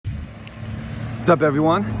What's up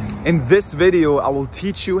everyone? In this video, I will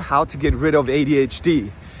teach you how to get rid of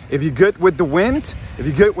ADHD. If you're good with the wind, if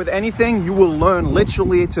you're good with anything, you will learn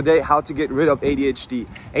literally today how to get rid of ADHD.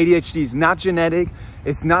 ADHD is not genetic.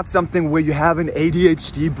 It's not something where you have an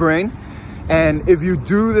ADHD brain. And if you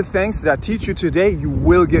do the things that I teach you today, you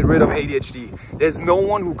will get rid of ADHD. There's no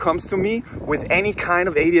one who comes to me with any kind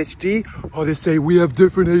of ADHD, or they say we have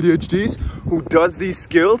different ADHDs, who does these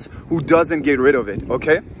skills, who doesn't get rid of it,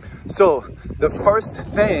 okay? So the first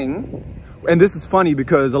thing, and this is funny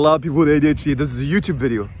because a lot of people with ADHD, this is a YouTube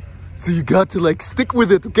video. So you got to like stick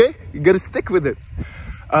with it, okay? You got to stick with it.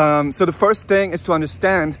 So the first thing is to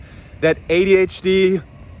understand that ADHD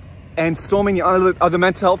and so many other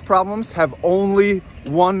mental health problems have only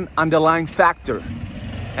one underlying factor.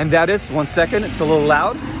 And that is, one second, it's a little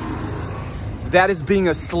loud. That is being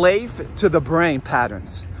a slave to the brain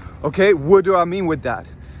patterns. Okay, what do I mean with that?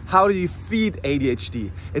 How do you feed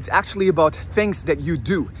ADHD? It's actually about things that you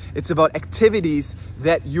do. It's about activities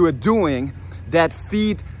that you are doing that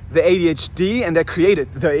feed the ADHD and that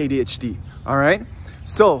created the ADHD, all right?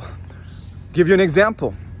 So, give you an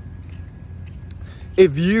example.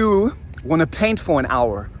 If you want to paint for an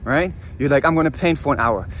hour, right? You're like, I'm going to paint for an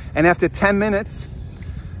hour. And after 10 minutes,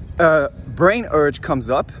 a brain urge comes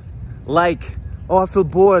up like, oh, I feel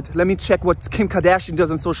bored. Let me check what Kim Kardashian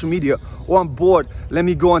does on social media. Or I'm bored. Let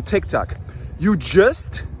me go on TikTok. You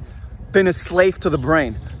just been a slave to the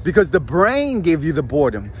brain because the brain gave you the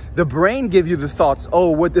boredom. The brain gave you the thoughts.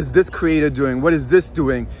 Oh, what is this creator doing? What is this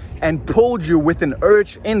doing? And pulled you with an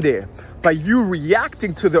urge in there. By you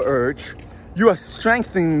reacting to the urge, you are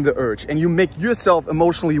strengthening the urge and you make yourself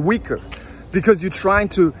emotionally weaker because you're trying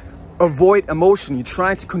to avoid emotion. You're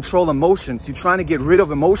trying to control emotions. You're trying to get rid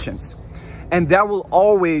of emotions. And that will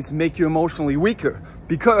always make you emotionally weaker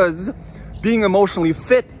because being emotionally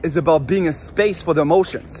fit is about being a space for the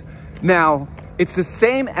emotions. Now, it's the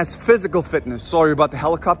same as physical fitness. Sorry about the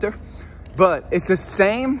helicopter, but it's the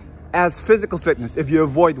same as physical fitness. If you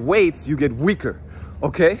avoid weights, you get weaker,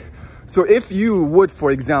 okay? So if you would,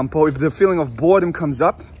 for example, if the feeling of boredom comes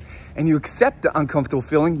up and you accept the uncomfortable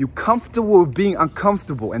feeling, you're comfortable with being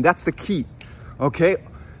uncomfortable. And that's the key, okay?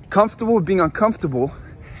 Comfortable with being uncomfortable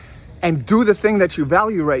and do the thing that you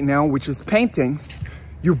value right now, which is painting.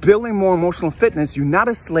 You're building more emotional fitness. You're not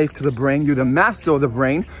a slave to the brain. You're the master of the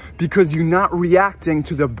brain because you're not reacting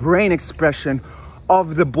to the brain expression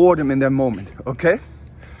of the boredom in that moment, okay?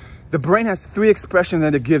 The brain has three expressions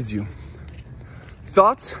that it gives you.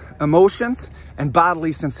 Thoughts, emotions, and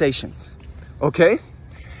bodily sensations, okay?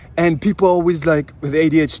 And people always like with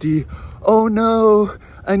ADHD, oh no,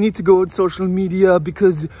 I need to go on social media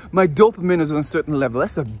because my dopamine is on a certain level.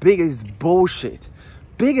 That's the biggest bullshit.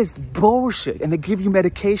 And they give you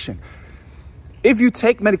medication. If you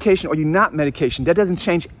take medication or you're not medication, that doesn't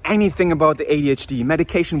change anything about the ADHD.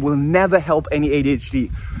 Medication will never help any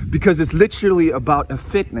ADHD because it's literally about a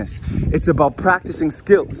fitness. It's about practicing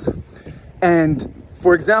skills. And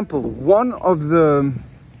for example, one of the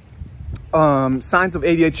signs of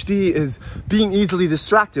ADHD is being easily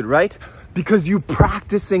distracted, right? Because you're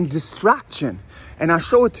practicing distraction. And I'll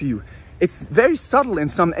show it to you. It's very subtle in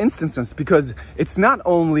some instances because it's not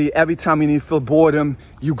only every time you feel boredom,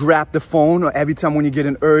 you grab the phone, or every time when you get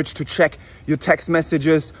an urge to check your text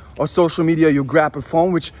messages or social media, you grab a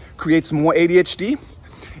phone, which creates more ADHD.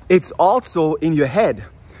 It's also in your head.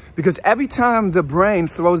 Because every time the brain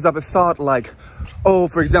throws up a thought like, oh,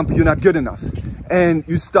 for example, you're not good enough. And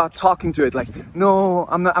you start talking to it like, no,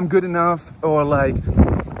 I'm good enough. Or like,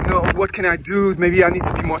 no, what can I do? Maybe I need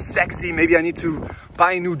to be more sexy. Maybe I need to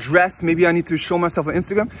buy a new dress. Maybe I need to show myself on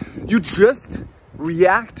Instagram. You just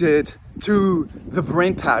reacted to the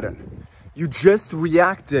brain pattern. You just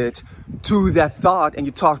reacted to that thought and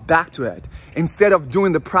you talked back to it instead of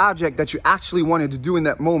doing the project that you actually wanted to do in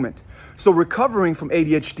that moment. So recovering from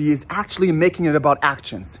ADHD is actually making it about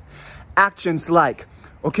actions. Actions like,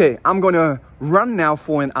 okay, I'm gonna run now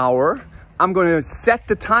for an hour. I'm gonna set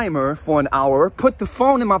the timer for an hour, put the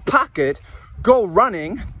phone in my pocket, go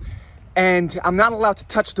running, and I'm not allowed to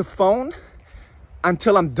touch the phone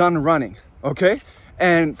until I'm done running, okay?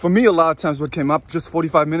 And for me, a lot of times what came up, just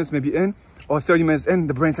 45 minutes maybe in, or 30 minutes in,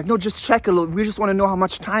 the brain's like, no, just check a little. We just wanna know how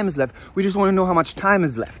much time is left. We just wanna know how much time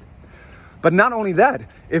is left. But not only that,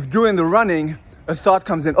 if during the running, a thought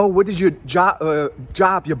comes in, oh, what did your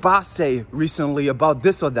your boss say recently about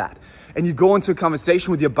this or that? And you go into a conversation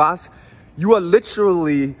with your boss, you are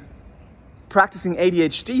literally practicing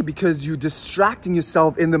ADHD because you're distracting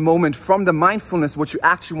yourself in the moment from the mindfulness, what you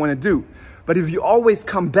actually want to do. But if you always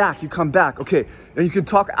come back, okay, and you can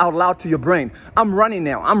talk out loud to your brain. I'm running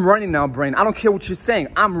now, brain. I don't care what you're saying,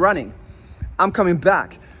 I'm running. I'm coming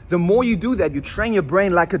back. The more you do that, you train your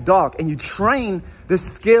brain like a dog, and you train the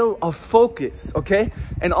skill of focus, okay?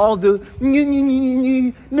 And all the,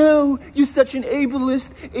 no, you're such an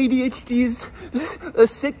ableist, ADHD is a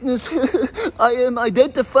sickness, I am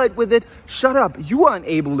identified with it. Shut up, you are an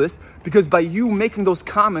ableist, because by you making those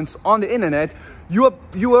comments on the internet, you are,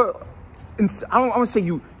 I don't want to say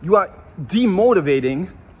you are demotivating,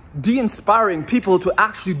 de-inspiring people to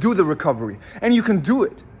actually do the recovery. And you can do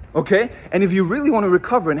it, okay? And if you really want to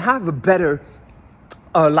recover and have a better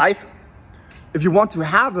life, if you want to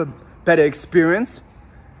have a better experience,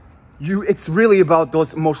 it's really about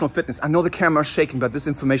those emotional fitness. I know the camera is shaking, but this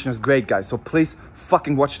information is great, guys. So please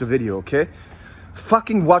fucking watch the video, okay?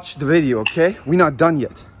 Fucking watch the video, okay? We're not done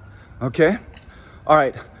yet, okay? All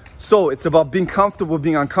right, so it's about being comfortable,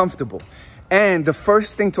 being uncomfortable. And the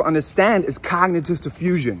first thing to understand is cognitive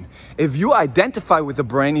diffusion. If you identify with the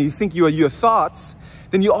brain and you think you are your thoughts,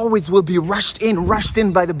 then you always will be rushed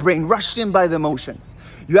in by the brain, rushed in by the emotions.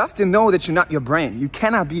 You have to know that you're not your brain. You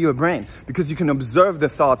cannot be your brain because you can observe the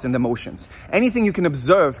thoughts and the emotions. Anything you can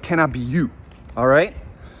observe cannot be you, all right?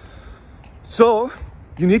 So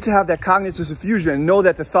you need to have that cognitive diffusion and know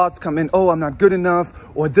that the thoughts come in, oh, I'm not good enough,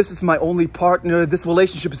 or this is my only partner, this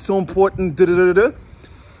relationship is so important,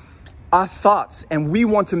 Our thoughts, and we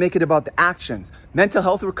want to make it about the action. Mental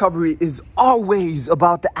health recovery is always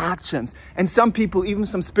about the actions. And some people, even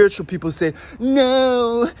some spiritual people, say,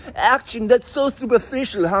 no, action, that's so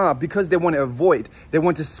superficial, huh? Because they want to avoid. They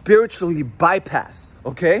want to spiritually bypass,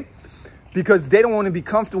 okay? Because they don't want to be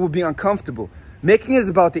comfortable being uncomfortable. Making it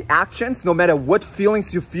about the actions, no matter what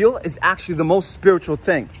feelings you feel, is actually the most spiritual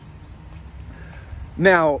thing.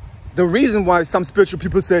 Now, the reason why some spiritual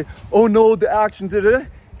people say, oh no, the action,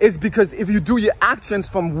 is because if you do your actions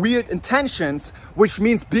from weird intentions, which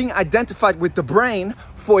means being identified with the brain,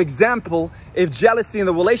 for example, if jealousy in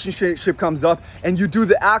the relationship comes up and you do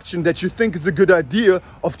the action that you think is a good idea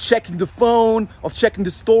of checking the phone, of checking the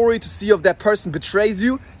story to see if that person betrays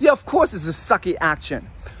you, yeah, of course it's a sucky action.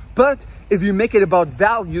 But if you make it about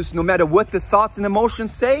values, no matter what the thoughts and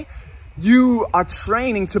emotions say, you are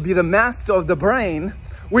training to be the master of the brain,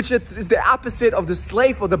 which is the opposite of the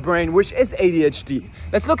slave of the brain, which is ADHD.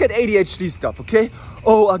 Let's look at ADHD stuff, okay?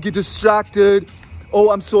 Oh, I get distracted.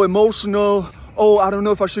 Oh, I'm so emotional. Oh, I don't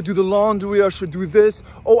know if I should do the laundry or I should do this.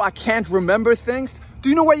 Oh, I can't remember things. Do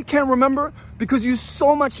you know why you can't remember? Because you're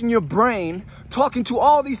so much in your brain talking to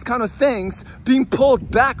all these kind of things, being pulled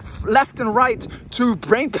back left and right to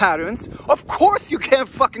brain patterns. Of course you can't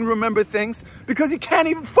fucking remember things because you can't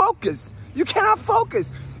even focus. You cannot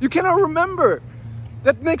focus. You cannot remember.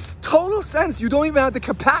 That makes total sense. You don't even have the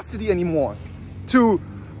capacity anymore to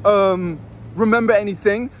remember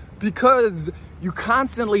anything because you're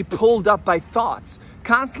constantly pulled up by thoughts,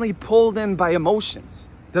 constantly pulled in by emotions.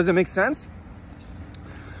 Does it make sense?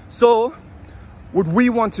 So what we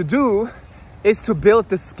want to do is to build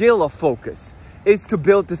the skill of focus, is to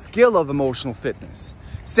build the skill of emotional fitness.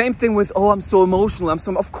 Same thing with, oh, I'm so emotional.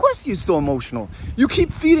 Of course you're so emotional. You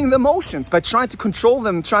keep feeding the emotions by trying to control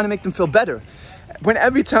them, trying to make them feel better. When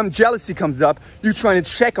every time jealousy comes up, you're trying to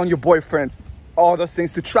check on your boyfriend, all those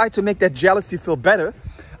things to try to make that jealousy feel better.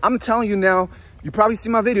 I'm telling you now, you probably see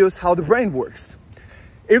my videos, how the brain works.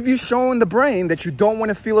 If you're showing the brain that you don't want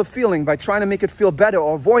to feel a feeling by trying to make it feel better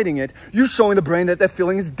or avoiding it, you're showing the brain that that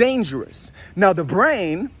feeling is dangerous. Now the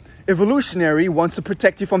brain, evolutionary, wants to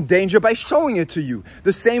protect you from danger by showing it to you.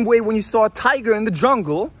 The same way when you saw a tiger in the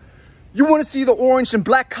jungle, you want to see the orange and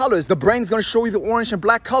black colors. The brain's going to show you the orange and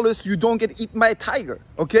black colors so you don't get eaten by a tiger,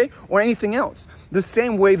 okay? Or anything else. The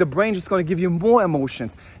same way the brain is going to give you more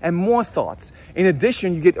emotions and more thoughts. In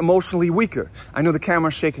addition, you get emotionally weaker. I know the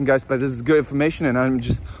camera's shaking, guys, but this is good information and I'm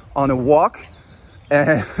just on a walk.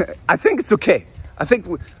 And I think it's okay. I think,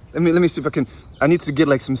 let me see if I need to get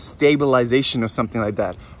like some stabilization or something like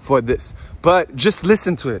that for this. But just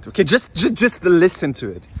listen to it, okay? Just listen to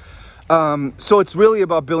it. So it's really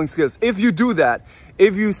about building skills. If you do that,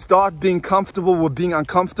 if you start being comfortable with being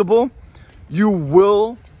uncomfortable, you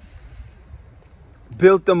will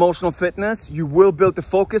build the emotional fitness, you will build the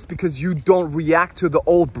focus because you don't react to the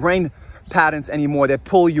old brain patterns anymore that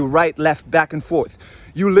pull you right, left, back and forth.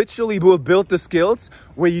 You literally will build the skills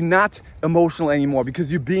where you're not emotional anymore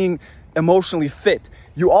because you're being emotionally fit.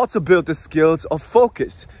 You also build the skills of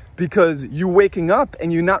focus, because you're waking up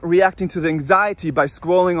and you're not reacting to the anxiety by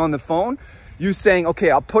scrolling on the phone. You're saying,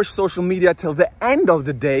 okay, I'll push social media till the end of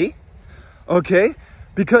the day, okay?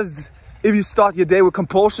 Because if you start your day with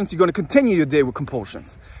compulsions, you're going to continue your day with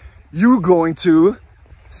compulsions. You're going to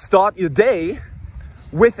start your day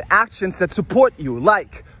with actions that support you,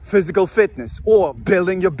 like physical fitness or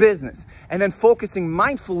building your business, and then focusing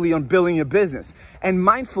mindfully on building your business. And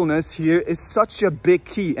mindfulness here is such a big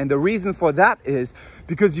key. And the reason for that is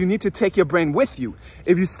because you need to take your brain with you.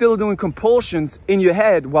 If you're still doing compulsions in your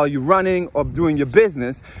head while you're running or doing your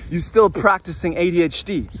business, you're still practicing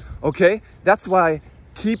ADHD, okay? That's why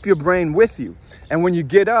keep your brain with you. And when you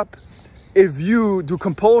get up, if you do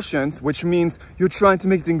compulsions, which means you're trying to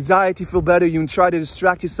make the anxiety feel better, you try to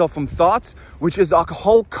distract yourself from thoughts, which is our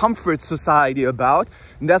whole comfort society about,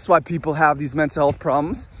 and that's why people have these mental health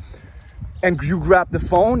problems, and you grab the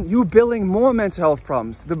phone, you're building more mental health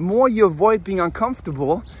problems. The more you avoid being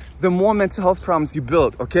uncomfortable, the more mental health problems you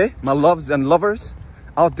build, okay? My loves and lovers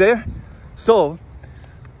out there. So,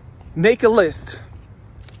 make a list.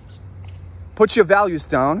 Put your values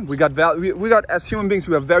down. We got, as human beings,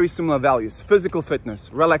 we have very similar values. Physical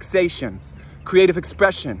fitness, relaxation, creative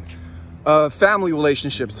expression, family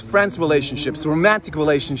relationships, friends relationships, romantic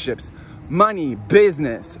relationships, money,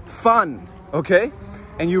 business, fun, okay?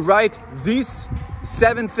 And you write these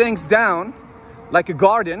 7 things down like a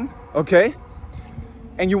garden, okay?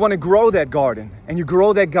 And you want to grow that garden, and you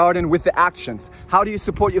grow that garden with the actions. How do you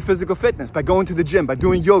support your physical fitness? By going to the gym, by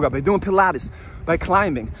doing yoga, by doing Pilates, by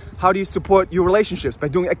climbing. How do you support your relationships? By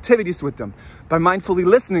doing activities with them, by mindfully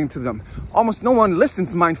listening to them. Almost no one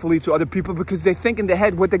listens mindfully to other people because they think in their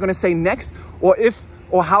head what they're going to say next, or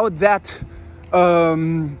how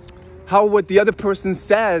what the other person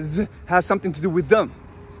says has something to do with them.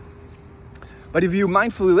 But if you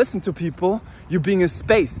mindfully listen to people, you're being in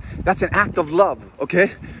space. That's an act of love,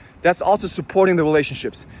 okay? That's also supporting the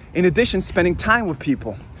relationships. In addition, spending time with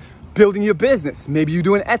people, building your business. Maybe you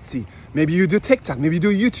do an Etsy, maybe you do TikTok, maybe you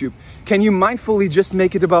do YouTube. Can you mindfully just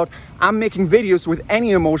make it about, I'm making videos with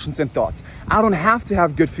any emotions and thoughts. I don't have to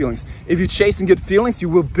have good feelings. If you're chasing good feelings, you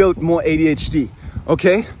will build more ADHD,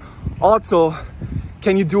 okay? Also,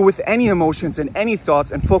 can you do with any emotions and any thoughts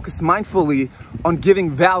and focus mindfully on giving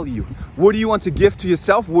value? What do you want to give to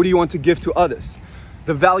yourself? What do you want to give to others?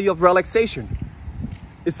 The value of relaxation.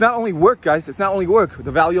 It's not only work, guys. It's not only work.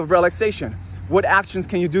 The value of relaxation. What actions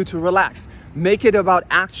can you do to relax? Make it about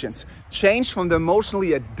actions. Change from the emotionally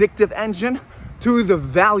addictive engine to the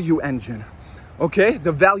value engine. Okay?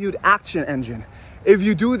 The valued action engine. If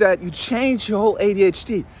you do that, you change your whole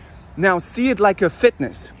ADHD. Now, see it like a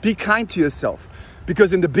fitness. Be kind to yourself.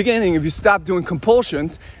 Because in the beginning, if you stop doing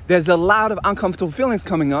compulsions, there's a lot of uncomfortable feelings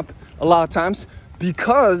coming up a lot of times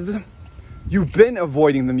because you've been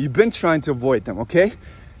avoiding them. You've been trying to avoid them, okay?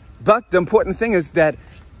 But the important thing is that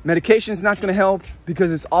medication is not going to help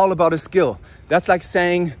because it's all about a skill. That's like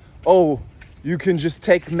saying, oh, you can just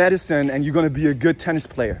take medicine and you're going to be a good tennis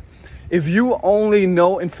player. If you only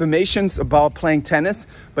know information about playing tennis,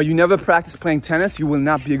 but you never practice playing tennis, you will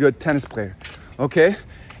not be a good tennis player, okay?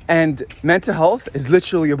 And mental health is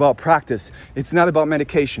literally about practice. It's not about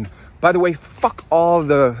medication. By the way, fuck all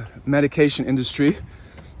the medication industry.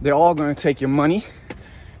 They're all going to take your money.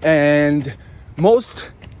 And most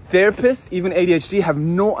therapists, even ADHD, have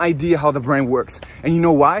no idea how the brain works. And you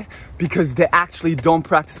know why? Because they actually don't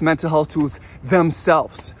practice mental health tools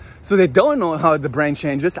themselves. So they don't know how the brain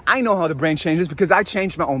changes. I know how the brain changes because I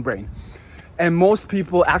changed my own brain. And most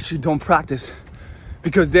people actually don't practice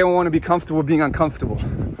because they don't want to be comfortable being uncomfortable.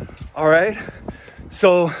 All right?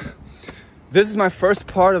 So this is my first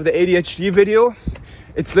part of the ADHD video.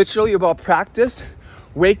 It's literally about practice.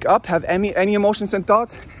 Wake up, have any emotions and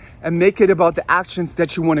thoughts, and make it about the actions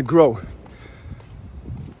that you want to grow.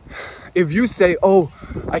 If you say, oh,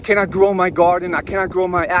 I cannot grow my garden, I cannot grow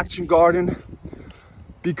my action garden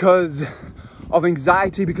because of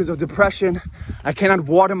anxiety, because of depression, I cannot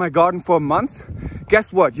water my garden for a month,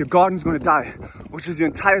 guess what? Your garden's going to die, which is your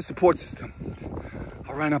entire support system.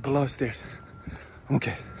 I ran up below stairs. I'm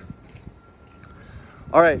okay.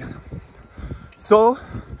 All right. So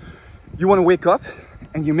you want to wake up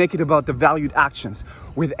and you make it about the valued actions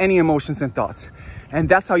with any emotions and thoughts. And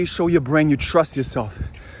that's how you show your brain you trust yourself,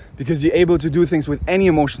 because you're able to do things with any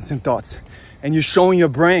emotions and thoughts. And you're showing your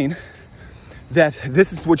brain that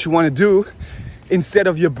this is what you want to do, instead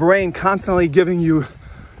of your brain constantly giving you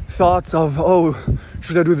thoughts of, oh,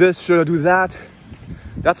 should I do this? Should I do that?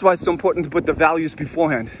 That's why it's so important to put the values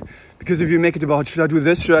beforehand. Because if you make it about, should I do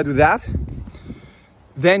this? Should I do that?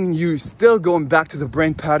 Then you still going back to the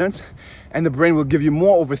brain patterns, and the brain will give you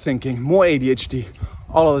more overthinking, more ADHD,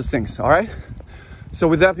 all of those things, all right? So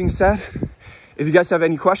with that being said, if you guys have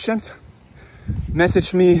any questions,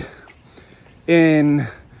 message me in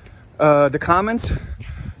the comments.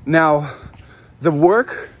 Now, the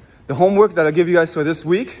homework that I'll give you guys for this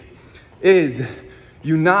week is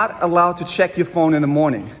you're not allowed to check your phone in the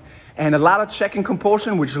morning. And a lot of checking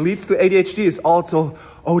compulsion, which leads to ADHD, is also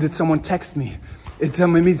oh, did someone text me?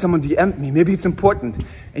 Maybe someone DM'd me, maybe it's important.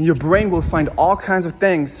 And your brain will find all kinds of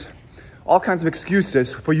things, all kinds of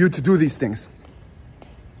excuses for you to do these things.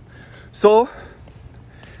 So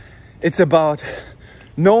it's about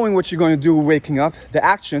knowing what you're going to do, waking up, the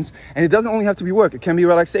actions, and it doesn't only have to be work. It can be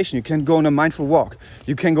relaxation. You can go on a mindful walk.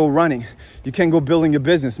 You can go running. You can go building your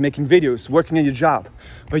business, making videos, working at your job.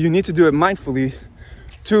 But you need to do it mindfully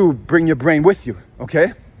to bring your brain with you,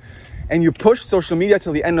 okay? And you push social media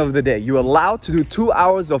till the end of the day. You're allowed to do 2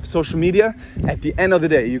 hours of social media at the end of the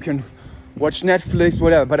day. You can watch Netflix,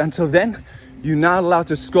 whatever, but until then, you're not allowed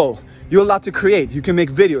to scroll. You're allowed to create. You can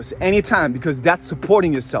make videos anytime because that's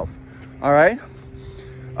supporting yourself, all right?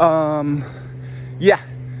 Yeah.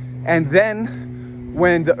 And then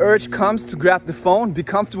when the urge comes to grab the phone, be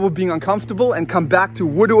comfortable being uncomfortable and come back to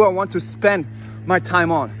what do I want to spend my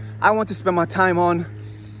time on? I want to spend my time on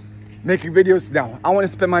making videos now. I want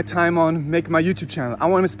to spend my time on making my YouTube channel. I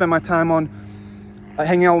want to spend my time on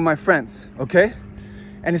hanging out with my friends, okay?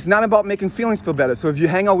 And it's not about making feelings feel better. So if you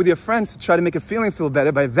hang out with your friends to try to make a feeling feel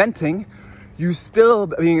better by venting, you're still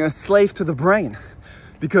being a slave to the brain,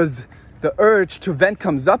 because the urge to vent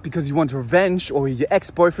comes up because you want revenge or your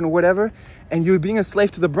ex-boyfriend or whatever, and you're being a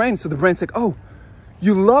slave to the brain. So the brain's like, oh,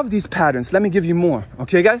 you love these patterns. Let me give you more.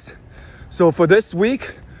 Okay, guys? So for this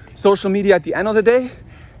week, social media at the end of the day,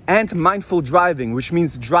 and mindful driving, which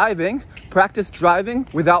means driving, practice driving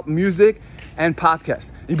without music and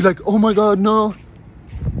podcasts. You'd be like, oh my God, no.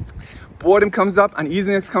 Boredom comes up,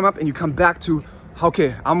 uneasiness come up, and you come back to,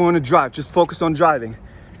 okay, I'm going to drive, just focus on driving.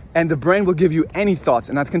 And the brain will give you any thoughts.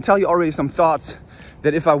 And I can tell you already some thoughts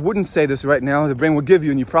that if I wouldn't say this right now, the brain will give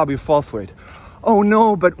you and you probably fall for it. Oh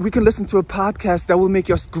no, but we can listen to a podcast that will make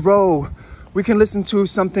us grow. We can listen to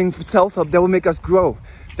something for self-help that will make us grow.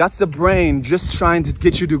 That's the brain just trying to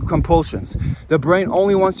get you to do compulsions. The brain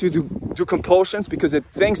only wants you to do compulsions because it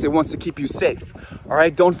thinks it wants to keep you safe. All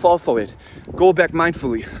right, don't fall for it. Go back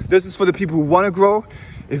mindfully. This is for the people who want to grow.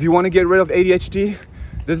 If you want to get rid of ADHD,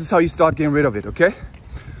 this is how you start getting rid of it, okay?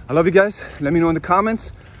 I love you guys. Let me know in the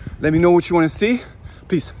comments. Let me know what you want to see.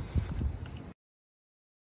 Peace.